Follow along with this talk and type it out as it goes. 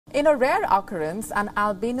In a rare occurrence, an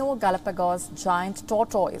Albino Galapagos giant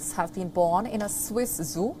tortoise has been born in a Swiss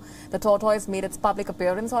zoo. The tortoise made its public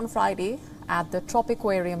appearance on Friday at the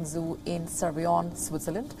Tropiquarium Zoo in Servion,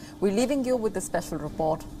 Switzerland. We're leaving you with this special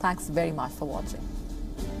report. Thanks very much for watching.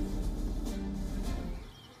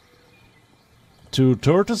 Two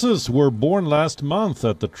tortoises were born last month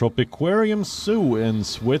at the Tropiquarium Zoo in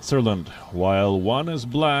Switzerland. While one is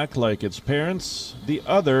black like its parents, the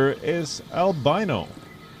other is albino.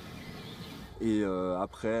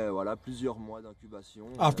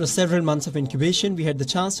 After several months of incubation, we had the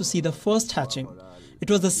chance to see the first hatching.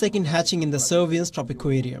 It was the second hatching in the Servion's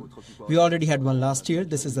Tropiquarium. We already had one last year,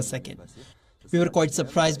 this is the second. We were quite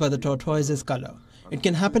surprised by the tortoise's color. It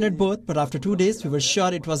can happen at birth, but after 2 days we were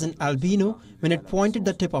sure it was an albino when it pointed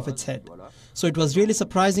the tip of its head. So it was really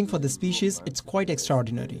surprising for the species, it's quite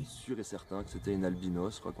extraordinary.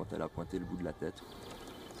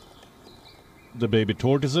 The baby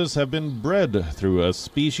tortoises have been bred through a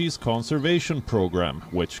species conservation program,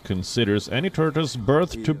 which considers any tortoise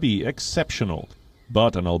birth to be exceptional.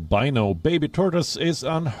 But an albino baby tortoise is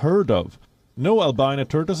unheard of. No albino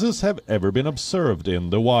tortoises have ever been observed in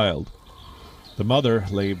the wild. The mother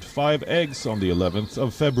laid 5 eggs on the 11th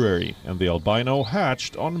of February, and the albino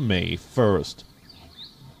hatched on May 1st.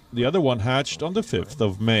 The other one hatched on the 5th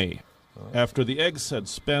of May, after the eggs had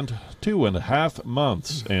spent 2.5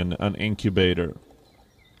 months in an incubator.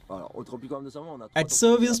 At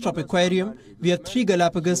Servion's Tropiquarium, we have 3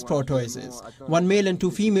 Galapagos tortoises, 1 male and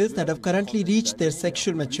 2 females that have currently reached their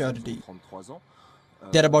sexual maturity.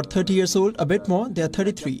 They are about 30 years old, a bit more, they are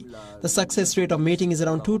 33. The success rate of mating is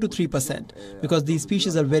around 2 to 3%. Because these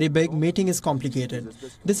species are very big, mating is complicated.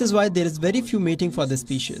 This is why there is very few mating for this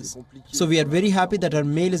species. So we are very happy that our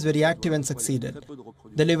male is very active and succeeded.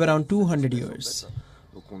 They live around 200 years.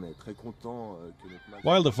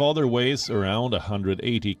 While the father weighs around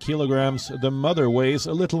 180 kilograms, the mother weighs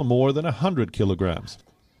a little more than 100 kilograms.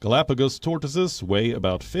 Galapagos tortoises weigh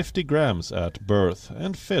about 50 grams at birth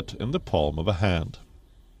and fit in the palm of a hand.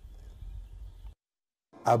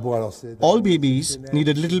 All babies need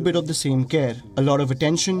a little bit of the same care, a lot of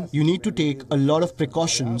attention. You need to take a lot of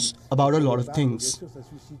precautions about a lot of things.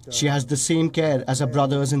 She has the same care as her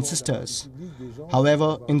brothers and sisters.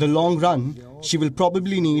 However, in the long run, she will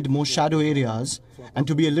probably need more shadow areas and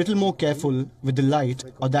to be a little more careful with the light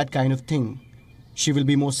or that kind of thing. She will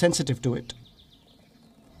be more sensitive to it.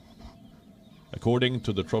 According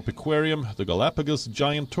to the Tropiquarium, the Galapagos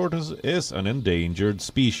giant tortoise is an endangered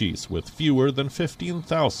species with fewer than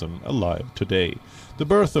 15,000 alive today. The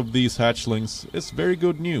birth of these hatchlings is very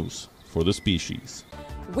good news for the species.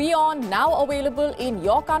 WION now available in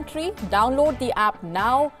your country. Download the app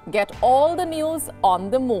now. Get all the news on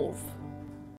the move.